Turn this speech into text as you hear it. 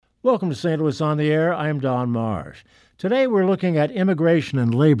Welcome to St. Louis on the Air. I'm Don Marsh. Today we're looking at immigration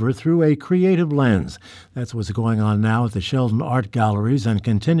and labor through a creative lens. That's what's going on now at the Sheldon Art Galleries and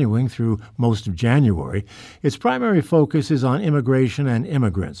continuing through most of January. Its primary focus is on immigration and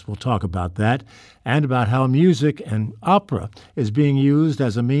immigrants. We'll talk about that and about how music and opera is being used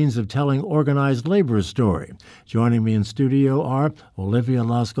as a means of telling organized labor's story. Joining me in studio are Olivia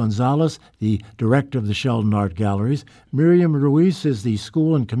Las Gonzalez, the director of the Sheldon Art Galleries. Miriam Ruiz is the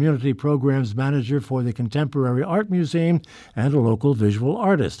School and Community Programs Manager for the Contemporary Art Museum and a local visual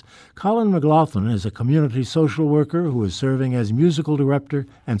artist. Colin McLaughlin is a community social worker who is serving as musical director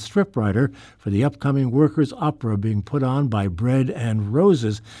and scriptwriter for the upcoming workers' opera being put on by Bread and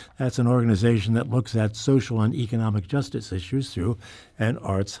Roses. That's an organization that looks at social and economic justice issues through an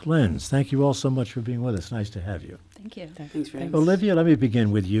arts lens. Thank you all so much for being with us. Nice to have you. Thank you. Thanks for having us. Olivia, let me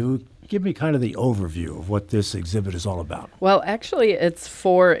begin with you. Give me kind of the overview of what this exhibit is all about. Well, actually, it's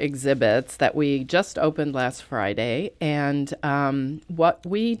 4 exhibits that we just opened last Friday. And what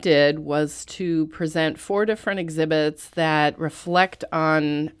we did was to present 4 different exhibits that reflect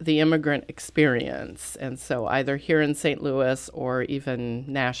on the immigrant experience. And so either here in St. Louis or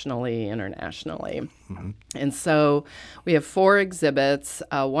even nationally, internationally. Mm-hmm. And so we have 4 exhibits,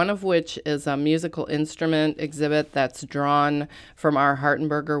 one of which is a musical instrument exhibit that's drawn from our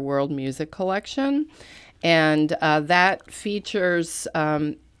Hartenberger World Music Collection. And that features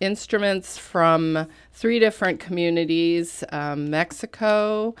instruments from 3 different communities,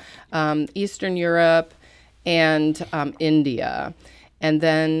 Mexico, Eastern Europe, and India. And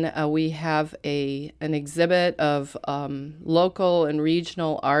then we have an exhibit of local and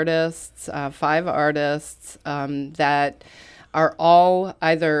regional artists, 5 artists that are all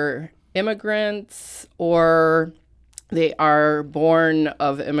either immigrants or they are born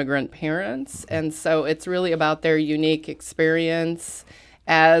of immigrant parents. And so it's really about their unique experience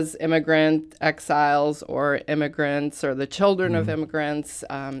as immigrant exiles or immigrants or the children of immigrants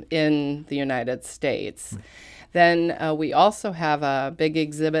in the United States. Then we also have a big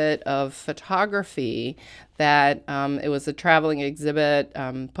exhibit of photography that it was a traveling exhibit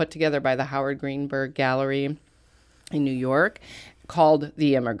put together by the Howard Greenberg Gallery in New York called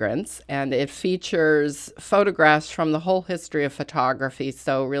The Immigrants, and it features photographs from the whole history of photography.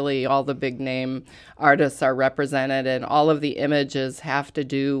 So really all the big name artists are represented, and all of the images have to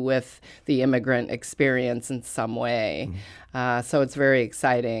do with the immigrant experience in some way. So it's very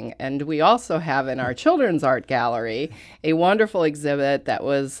exciting. And we also have in our Children's Art Gallery a wonderful exhibit that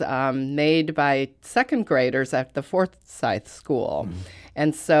was made by 2nd graders at the Forsyth School.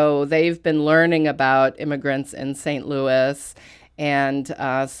 And so they've been learning about immigrants in St. Louis. And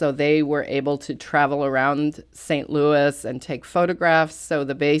so they were able to travel around St. Louis and take photographs. So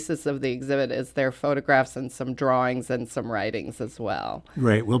the basis of the exhibit is their photographs and some drawings and some writings as well.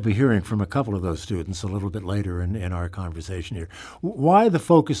 Great. We'll be hearing from a couple of those students a little bit later in our conversation here. Why the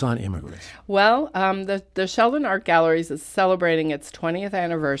focus on immigrants? Well, the Sheldon Art Galleries is celebrating its 20th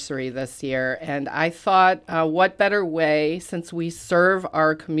anniversary this year. And I thought, what better way, since we serve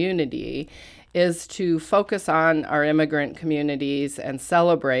our community, is to focus on our immigrant communities and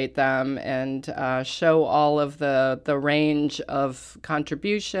celebrate them and show all of the range of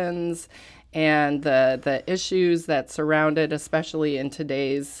contributions and the issues that surround it, especially in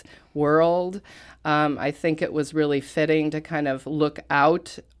today's world. I think it was really fitting to kind of look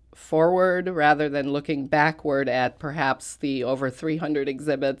out forward rather than looking backward at perhaps the over 300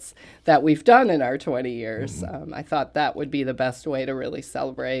 exhibits that we've done in our 20 years. I thought that would be the best way to really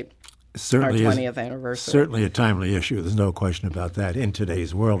celebrate Certainly our 20th anniversary. Certainly a timely issue. There's no question about that in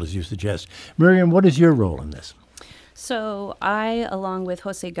today's world, as you suggest. Miriam, what is your role in this? So I, along with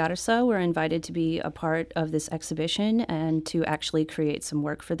Jose Garza, were invited to be a part of this exhibition and to actually create some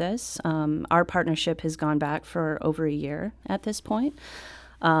work for this. Our partnership has gone back for over a year at this point.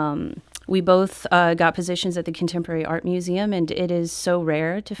 We both got positions at the Contemporary Art Museum, and it is so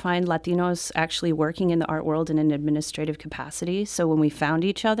rare to find Latinos actually working in the art world in an administrative capacity. So when we found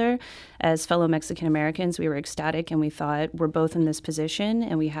each other as fellow Mexican Americans, we were ecstatic, and we thought, we're both in this position,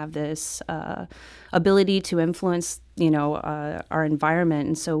 and we have this ability to influence, our environment,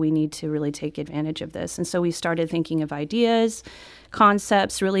 and so we need to really take advantage of this. And so we started thinking of ideas,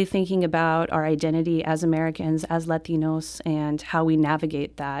 concepts, really thinking about our identity as Americans, as Latinos, and how we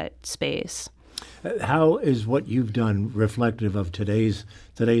navigate that space. How is what you've done reflective of today's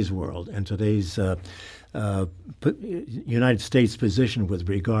world and today's United States position with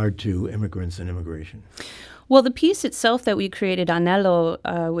regard to immigrants and immigration? Well, the piece itself that we created,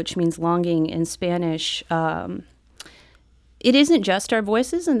 Anhelo, which means longing in Spanish, it isn't just our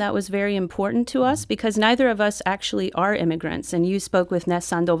voices, and that was very important to us because neither of us actually are immigrants. And you spoke with Ness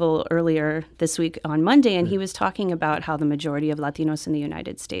Sandoval earlier this week on Monday, and he was talking about how the majority of Latinos in the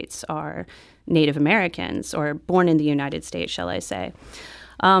United States are Native Americans, or born in the United States, shall I say.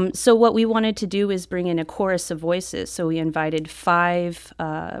 So what we wanted to do is bring in a chorus of voices. So we invited 5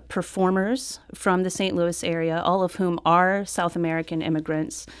 performers from the St. Louis area, all of whom are South American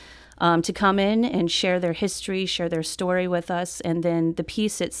immigrants, to come in and share their history, share their story with us. And then the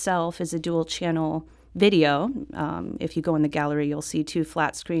piece itself is a dual-channel video. If you go in the gallery, you'll see 2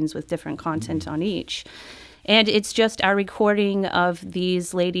 flat screens with different content on each. And it's just our recording of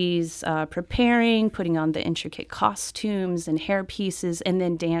these ladies preparing, putting on the intricate costumes and hair pieces, and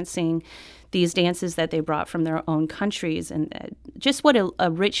then dancing these dances that they brought from their own countries. And just what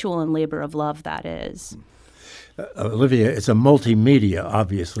a ritual and labor of love that is. Olivia, it's a multimedia,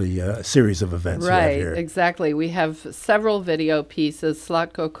 obviously, series of events. Right, here. Exactly. We have several video pieces.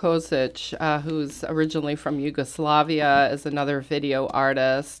 Slatko Kosic, who's originally from Yugoslavia, is another video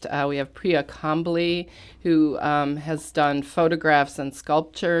artist. We have Priya Kambli, who has done photographs and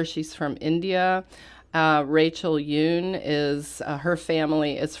sculpture. She's from India. Rachel Yoon her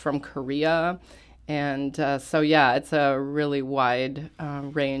family is from Korea. And it's a really wide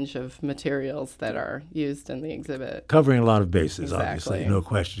range of materials that are used in the exhibit. Covering a lot of bases, Obviously, no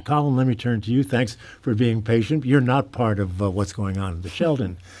question. Colin, let me turn to you. Thanks for being patient. You're not part of what's going on at the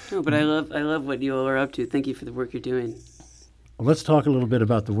Sheldon. No, but I love what you all are up to. Thank you for the work you're doing. Well, let's talk a little bit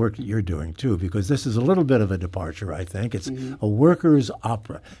about the work that you're doing, too, because this is a little bit of a departure, I think. It's a workers'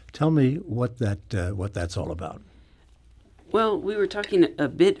 opera. Tell me what that's all about. Well, we were talking a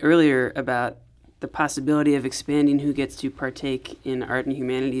bit earlier about the possibility of expanding who gets to partake in art and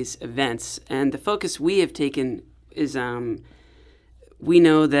humanities events. And the focus we have taken is we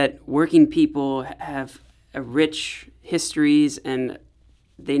know that working people have a rich histories and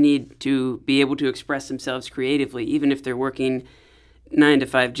they need to be able to express themselves creatively, even if they're working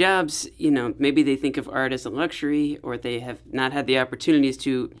 9-to-5 jobs. Maybe they think of art as a luxury, or they have not had the opportunities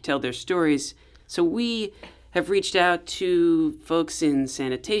to tell their stories. So we have reached out to folks in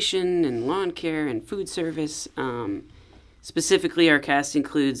sanitation and lawn care and food service. Specifically, our cast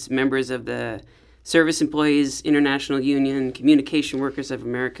includes members of the Service Employees International Union, Communication Workers of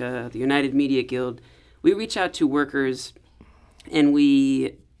America, the United Media Guild. We reach out to workers and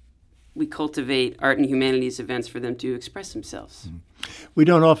we cultivate art and humanities events for them to express themselves. We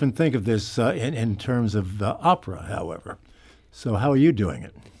don't often think of this in terms of opera, however. So how are you doing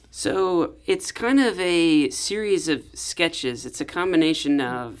it? So it's kind of a series of sketches. It's a combination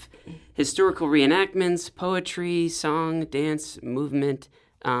of historical reenactments, poetry, song, dance, movement.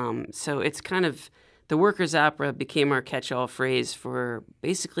 So it's kind of, the workers' opera became our catch-all phrase for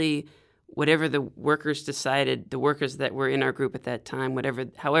basically whatever the workers decided, the workers that were in our group at that time,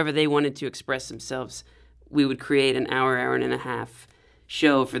 however they wanted to express themselves, we would create an hour and a half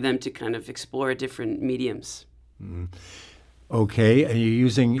show for them to kind of explore different mediums. Mm-hmm. Okay, and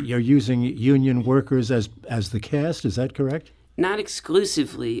you're using union workers as the cast, is that correct? Not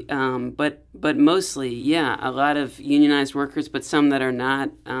exclusively, but mostly, yeah. A lot of unionized workers, but some that are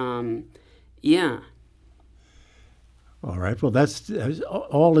not, yeah. All right, well, that's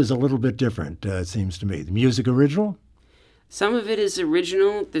all is a little bit different, it seems to me. The music original? Some of it is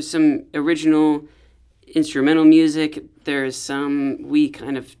original. There's some original instrumental music. There's some, we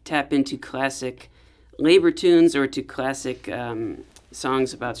kind of tap into classic labor tunes or to classic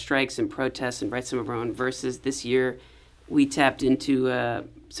songs about strikes and protests and write some of our own verses. This year we tapped into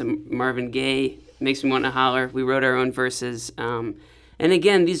some Marvin Gaye, Makes Me Want to Holler. We wrote our own verses. And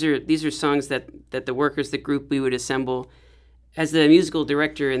again, these are songs that the workers, the group we would assemble. As the musical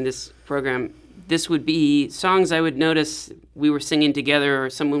director in this program, this would be songs I would notice we were singing together or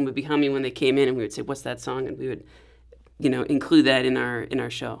someone would be humming when they came in and we would say, what's that song? And we would, include that in our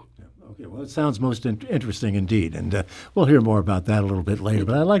show. Okay, well, it sounds most interesting indeed, and we'll hear more about that a little bit later.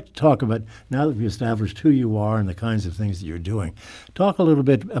 But I'd like to talk about, now that we've established who you are and the kinds of things that you're doing, talk a little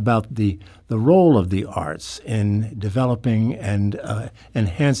bit about the role of the arts in developing and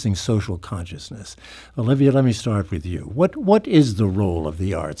enhancing social consciousness. Olivia, let me start with you. What is the role of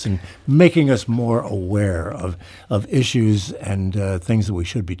the arts in making us more aware of issues and things that we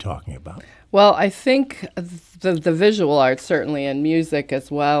should be talking about? Well, I think the visual arts, certainly, and music as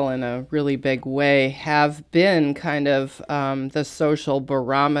well, in a really big way, have been kind of the social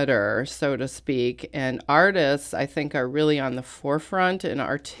barometer, so to speak. And artists, I think, are really on the forefront in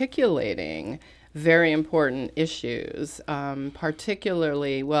articulating very important issues,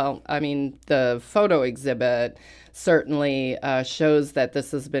 particularly, the photo exhibit certainly shows that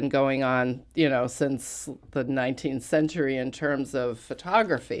this has been going on, since the 19th century in terms of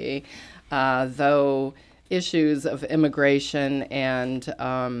photography, though issues of immigration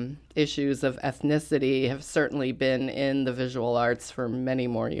and issues of ethnicity have certainly been in the visual arts for many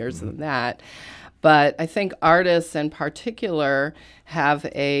more years than that. But I think artists in particular have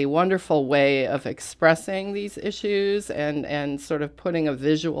a wonderful way of expressing these issues and sort of putting a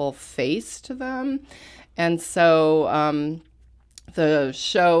visual face to them. And so the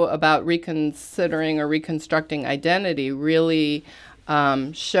show about reconsidering or reconstructing identity really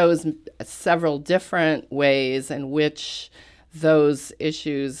shows several different ways in which those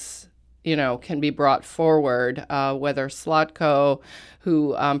issues, can be brought forward, whether Slotko,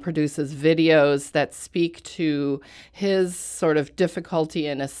 who produces videos that speak to his sort of difficulty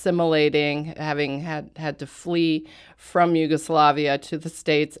in assimilating, having had to flee from Yugoslavia to the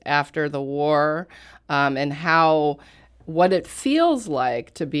States after the war, and what it feels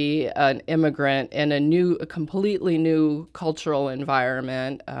like to be an immigrant in a completely new cultural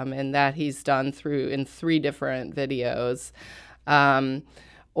environment, and that he's done in 3 different videos.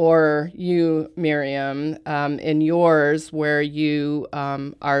 Or you, Miriam, in yours, where you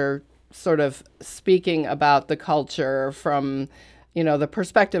are sort of speaking about the culture from, the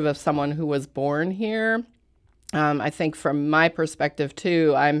perspective of someone who was born here. I think from my perspective,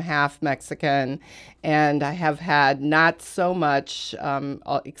 too, I'm half Mexican, and I have had not so much,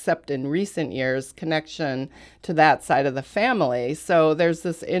 except in recent years, connection to that side of the family. So there's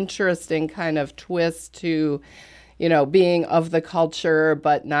this interesting kind of twist to being of the culture,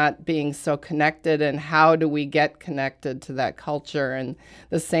 but not being so connected. And how do we get connected to that culture? And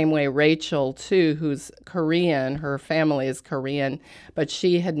the same way Rachel, too, who's Korean, her family is Korean, but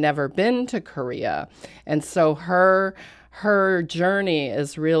she had never been to Korea. And so her journey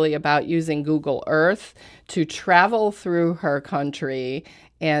is really about using Google Earth to travel through her country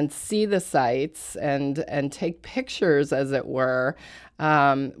and see the sights and take pictures, as it were,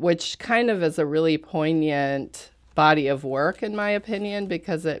 which kind of is a really poignant body of work, in my opinion,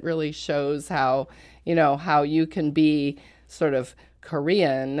 because it really shows how you can be sort of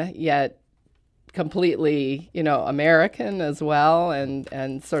Korean, yet completely, American as well,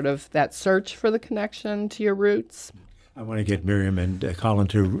 and sort of that search for the connection to your roots. I want to get Miriam and Colin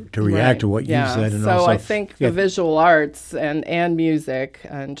to react to what you've said. And so also, I think the visual arts and music,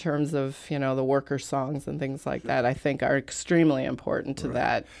 in terms of, the worker songs and things like that, I think are extremely important to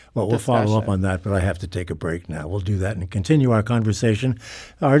that. Well, we'll follow up on that, but I have to take a break now. We'll do that and continue our conversation.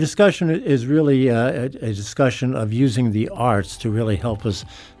 Our discussion is really a discussion of using the arts to really help us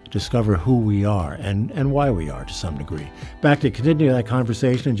discover who we are and why we are to some degree. Back to continue that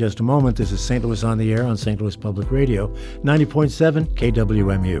conversation in just a moment. This is St. Louis on the Air on St. Louis Public Radio, 90.7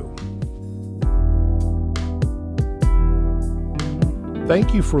 KWMU.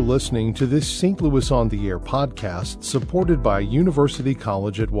 Thank you for listening to this St. Louis on the Air podcast supported by University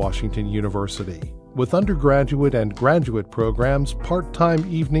College at Washington University, with undergraduate and graduate programs part-time,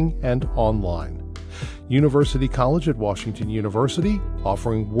 evening, and online. University College at Washington University,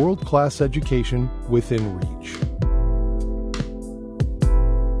 offering world-class education within reach.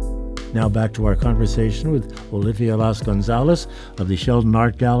 Now back to our conversation with Olivia Las Gonzalez of the Sheldon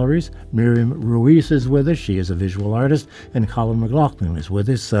Art Galleries. Miriam Ruiz is with us. She is a visual artist. And Colin McLaughlin is with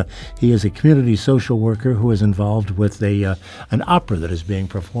us. He is a community social worker who is involved with an opera that is being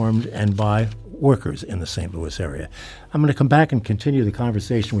performed and by workers in the St. Louis area. I'm going to come back and continue the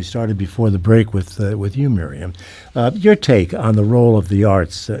conversation we started before the break with you, Miriam. Your take on the role of the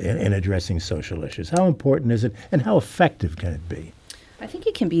arts in addressing social issues. How important is it, and how effective can it be? I think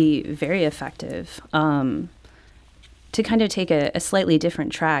it can be very effective. To kind of take a slightly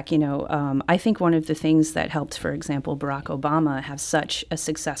different track, I think one of the things that helped, for example, Barack Obama have such a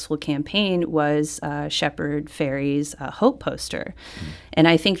successful campaign was Shepard Fairey's Hope poster. And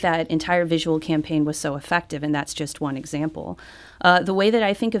I think that entire visual campaign was so effective, and that's just one example. The way that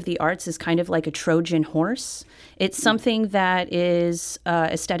I think of the arts is kind of like a Trojan horse. It's something that is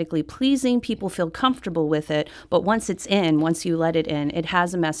aesthetically pleasing. People feel comfortable with it. But once you let it in, it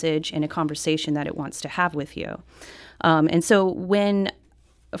has a message and a conversation that it wants to have with you. And so when,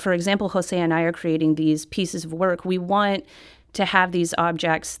 for example, Jose and I are creating these pieces of work, we want to have these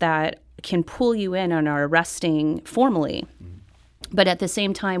objects that can pull you in and are arresting formally. But at the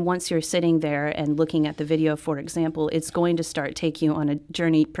same time, once you're sitting there and looking at the video, for example, it's going to take you on a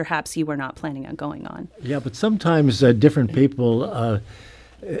journey perhaps you were not planning on going on. Yeah, but sometimes different people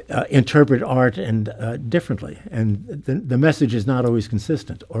interpret art and differently, and the message is not always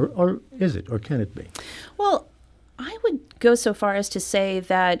consistent, or is it, or can it be? Well, I would go so far as to say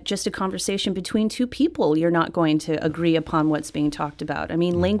that just a conversation between two people, you're not going to agree upon what's being talked about. I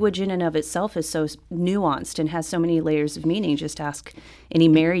mean, language in and of itself is so nuanced and has so many layers of meaning. Just ask any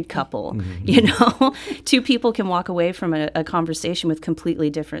married couple, you know. Two people can walk away from a conversation with completely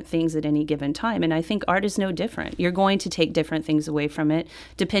different things at any given time. And I think art is no different. You're going to take different things away from it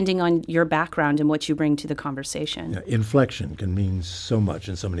depending on your background and what you bring to the conversation. Yeah, inflection can mean so much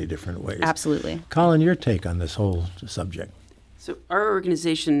in so many different ways. Absolutely. Colin, your take on this whole subject? So our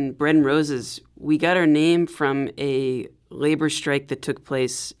organization, Bread and Roses, we got our name from a labor strike that took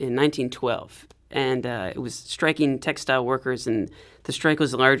place in 1912. And it was striking textile workers, and the strike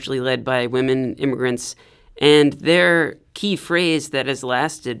was largely led by women immigrants. And their key phrase that has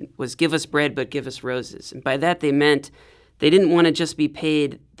lasted was, "Give us bread, but give us roses." And by that they meant they didn't want to just be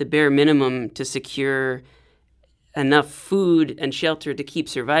paid the bare minimum to secure enough food and shelter to keep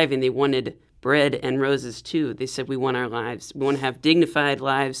surviving. They wanted bread and roses too. They said, we want our lives. We want to have dignified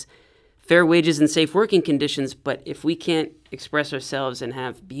lives, fair wages and safe working conditions, but if we can't express ourselves and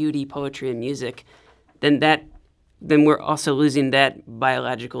have beauty, poetry, and music, then we're also losing that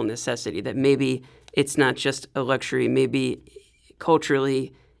biological necessity, that maybe it's not just a luxury, maybe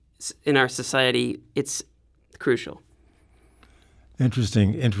culturally in our society it's crucial.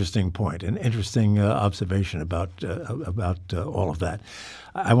 Interesting point, an interesting observation about all of that.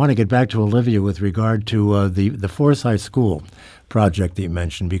 I want to get back to Olivia with regard to the Forsyth School project that you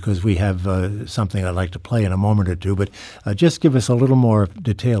mentioned, because we have something I'd like to play in a moment or two, but just give us a little more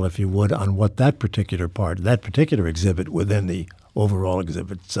detail, if you would, on what that particular exhibit within the overall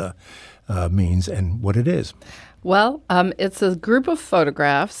exhibits means and what it is. Well, it's a group of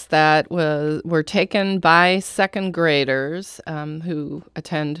photographs that were taken by second graders who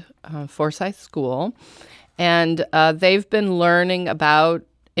attend Forsyth School, and they've been learning about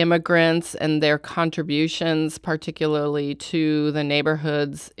immigrants and their contributions, particularly to the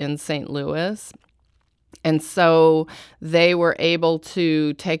neighborhoods in St. Louis. And so they were able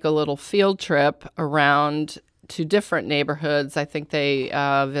to take a little field trip around to different neighborhoods. I think they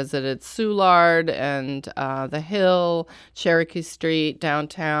visited Soulard and the Hill, Cherokee Street,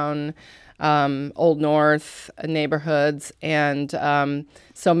 downtown, Old North neighborhoods, and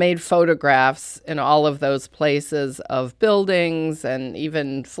so made photographs in all of those places of buildings and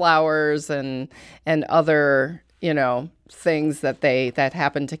even flowers and other, things that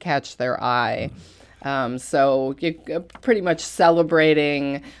happened to catch their eye. So pretty much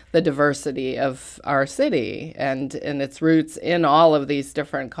celebrating the diversity of our city and its roots in all of these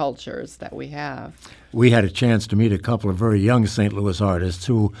different cultures that we have. We had a chance to meet a couple of very young St. Louis artists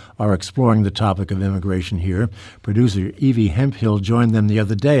who are exploring the topic of immigration here. Producer Evie Hemphill joined them the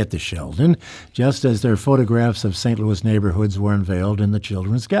other day at the Sheldon, just as their photographs of St. Louis neighborhoods were unveiled in the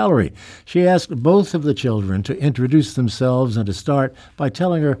Children's Gallery. She asked both of the children to introduce themselves and to start by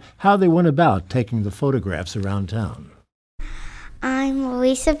telling her how they went about taking the photographs around town. I'm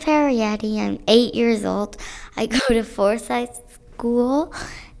Lisa Parietti. I'm 8 years old. I go to Forsyth School,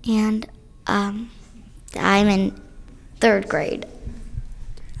 and I'm in 3rd grade.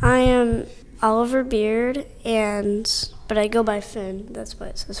 I am Oliver Beard, but I go by Finn. That's why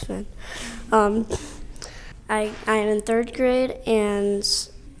it says Finn. I am in 3rd grade, and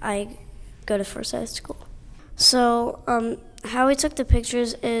I go to Forsyth School. So how we took the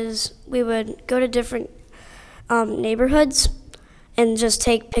pictures is we would go to different neighborhoods and just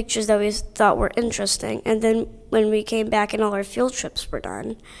take pictures that we thought were interesting. And then when we came back and all our field trips were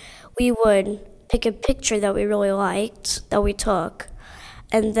done, we would pick a picture that we really liked, that we took,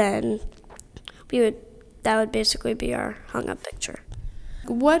 and then that would basically be our hung-up picture.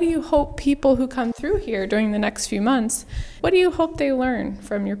 What do you hope people who come through here during the next few months, what do you hope they learn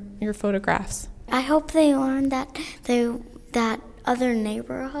from your photographs? I hope they learn that other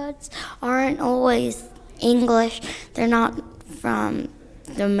neighborhoods aren't always English. They're not from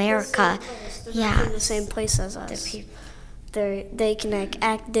America. They're not from the same place as us. They can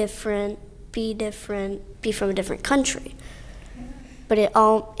act different, be different, be from a different country. But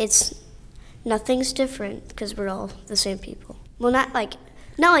nothing's different because we're all the same people. Well, not like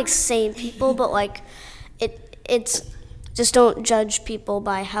same people, but it's just don't judge people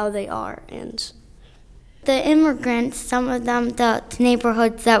by how they are. And the immigrants, some of them, the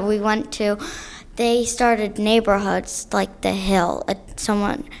neighborhoods that we went to, they started neighborhoods like the Hill.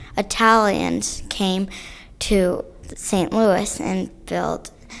 Italians came to St. Louis and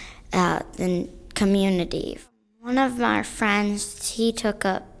built the community. One of my friends, he took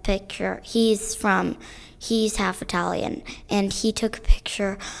a picture. He's from he's half Italian, and he took a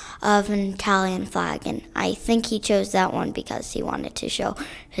picture of an Italian flag, and I think he chose that one because he wanted to show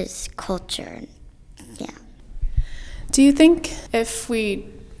his culture. And yeah. Do you think if we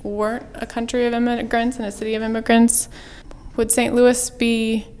weren't a country of immigrants and a city of immigrants, would St. Louis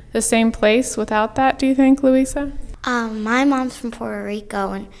be the same place without that, do you think, Louisa? My mom's from Puerto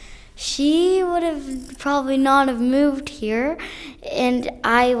Rico, and she would have probably not have moved here, and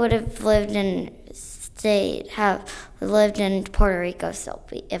I would have lived in Puerto Rico still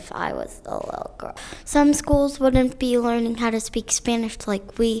if I was a little girl. Some schools wouldn't be learning how to speak Spanish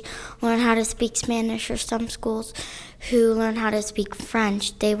like we learn how to speak Spanish, or some schools who learn how to speak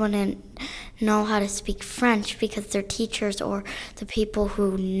French, they wouldn't know how to speak French because their teachers or the people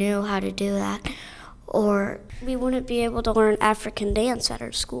who knew how to do that, or we wouldn't be able to learn African dance at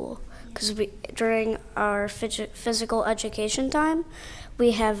our school because during our physical education time,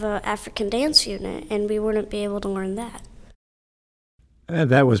 we have an African dance unit, and we wouldn't be able to learn that. And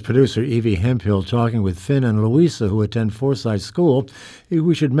that was producer Evie Hemphill talking with Finn and Louisa, who attend Forsyth School.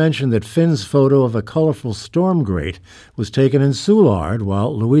 We should mention that Finn's photo of a colorful storm grate was taken in Soulard,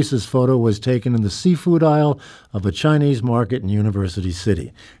 while Louisa's photo was taken in the seafood aisle of a Chinese market in University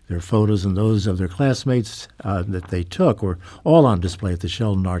City. Their photos and those of their classmates that they took were all on display at the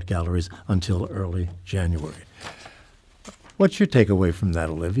Sheldon Art Galleries until early January. What's your takeaway from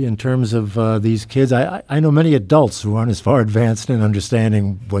that, Olivia, in terms of these kids? I know many adults who aren't as far advanced in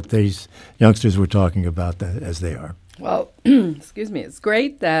understanding what these youngsters were talking about as they are. Well, excuse me, it's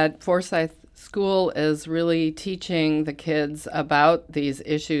great that Forsyth School is really teaching the kids about these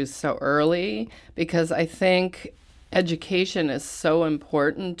issues so early, because I think education is so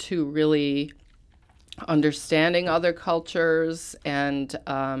important to really understanding other cultures and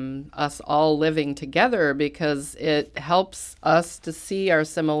us all living together, because it helps us to see our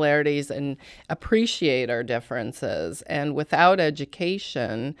similarities and appreciate our differences. And without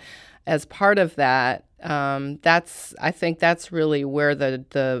education as part of that, I think that's really where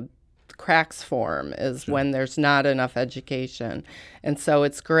the cracks form, is when there's not enough education. And so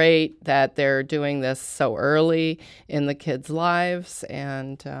it's great that they're doing this so early in the kids' lives,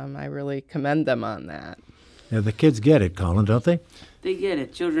 and I really commend them on that. Yeah, the kids get it, Colin, don't they? They get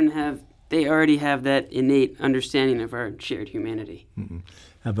it. They already have that innate understanding of our shared humanity. Mm-hmm.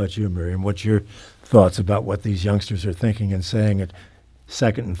 How about you, Miriam? What's your thoughts about what these youngsters are thinking and saying at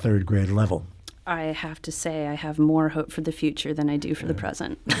second and third grade level? I have to say I have more hope for the future than I do for the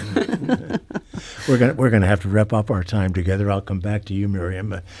present. We're going to have to wrap up our time together. I'll come back to you,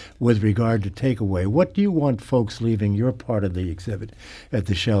 Miriam. With regard to takeaway, what do you want folks leaving your part of the exhibit at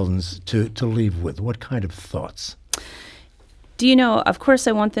the Sheldons to leave with? What kind of thoughts? Do you know, of course,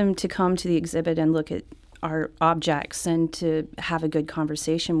 I want them to come to the exhibit and look at our objects and to have a good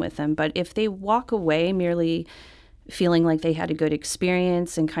conversation with them. But if they walk away merely feeling like they had a good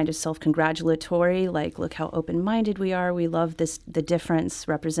experience and kind of self-congratulatory, like, look how open-minded we are, we love the difference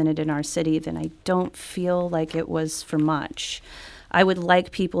represented in our city, then I don't feel like it was for much. I would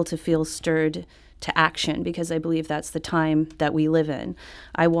like people to feel stirred to action, because I believe that's the time that we live in.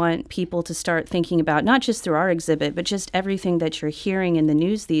 I want people to start thinking about, not just through our exhibit, but just everything that you're hearing in the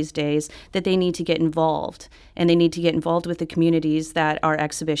news these days, that they need to get involved, and they need to get involved with the communities that our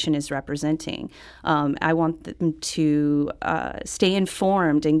exhibition is representing. I want them to stay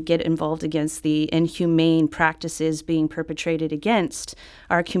informed and get involved against the inhumane practices being perpetrated against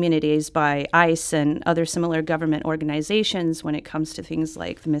our communities by ICE and other similar government organizations when it comes to things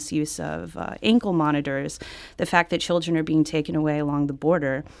like the misuse of ankle monitors, the fact that children are being taken away along the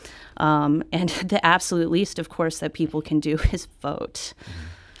border, and the absolute least, of course, that people can do is vote.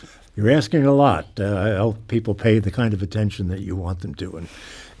 You're asking a lot. I hope people pay the kind of attention that you want them to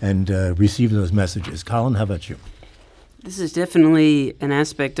and receive those messages. Colin, how about you? This is definitely an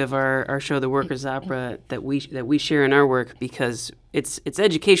aspect of our show, The Workers' Opera, that we share in our work, because it's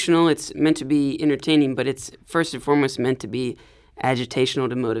educational, it's meant to be entertaining, but it's first and foremost meant to be agitational,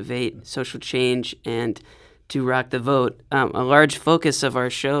 to motivate social change and to rock the vote. A large focus of our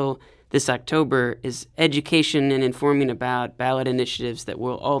show this October is education and informing about ballot initiatives that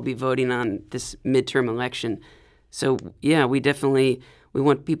we'll all be voting on this midterm election. So, yeah, we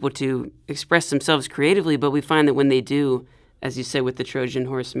want people to express themselves creatively, but we find that when they do, as you say with the Trojan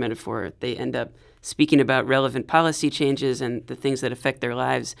horse metaphor, they end up speaking about relevant policy changes and the things that affect their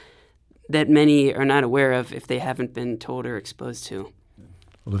lives that many are not aware of if they haven't been told or exposed to.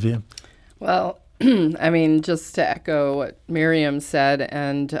 Olivia? Well, I mean, just to echo what Miriam said,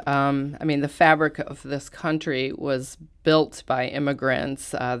 and I mean, the fabric of this country was built by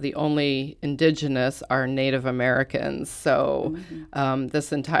immigrants. The only indigenous are Native Americans. So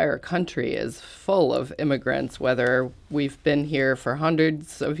this entire country is full of immigrants, whether we've been here for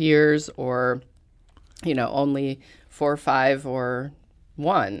hundreds of years or, only 4 or 5 or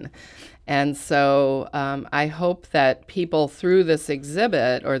 1. And so I hope that people through this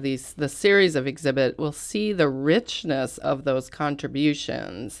exhibit or the series of exhibit will see the richness of those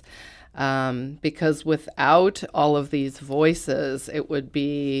contributions, because without all of these voices, it would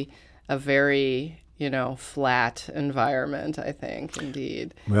be a very flat environment, I think,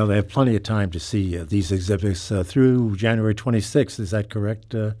 indeed. Well, they have plenty of time to see these exhibits through January 26th. Is that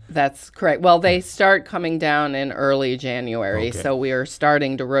correct? That's correct. Well, they start coming down in early January, so we are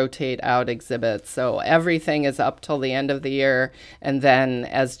starting to rotate out exhibits. So everything is up till the end of the year, and then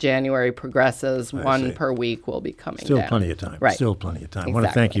as January progresses, one per week will be coming Still down. Plenty of time. Right. Still plenty of time. Exactly. I want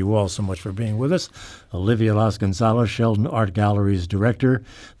to thank you all so much for being with us. Olivia Las Gonzalez, Sheldon Art Gallery's director.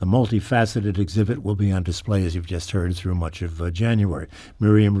 The multifaceted exhibit will be on display, as you've just heard, through much of January.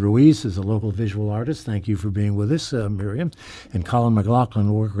 Miriam Ruiz is a local visual artist. Thank you for being with us, Miriam. And Colin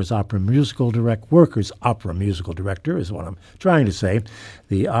McLaughlin, Workers Opera Musical Director is what I'm trying to say.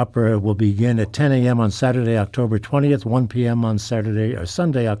 The opera will begin at 10 a.m. on Saturday, October 20th, 1 p.m. on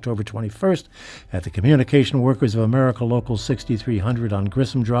Sunday, October 21st, at the Communication Workers of America Local 6300 on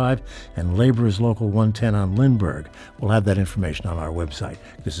Grissom Drive and Laborers Local 110 on Lindbergh. We'll have that information on our website.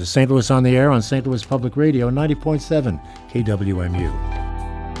 This is St. Louis on the Air on St. Louis Public Radio 90.7 KWMU.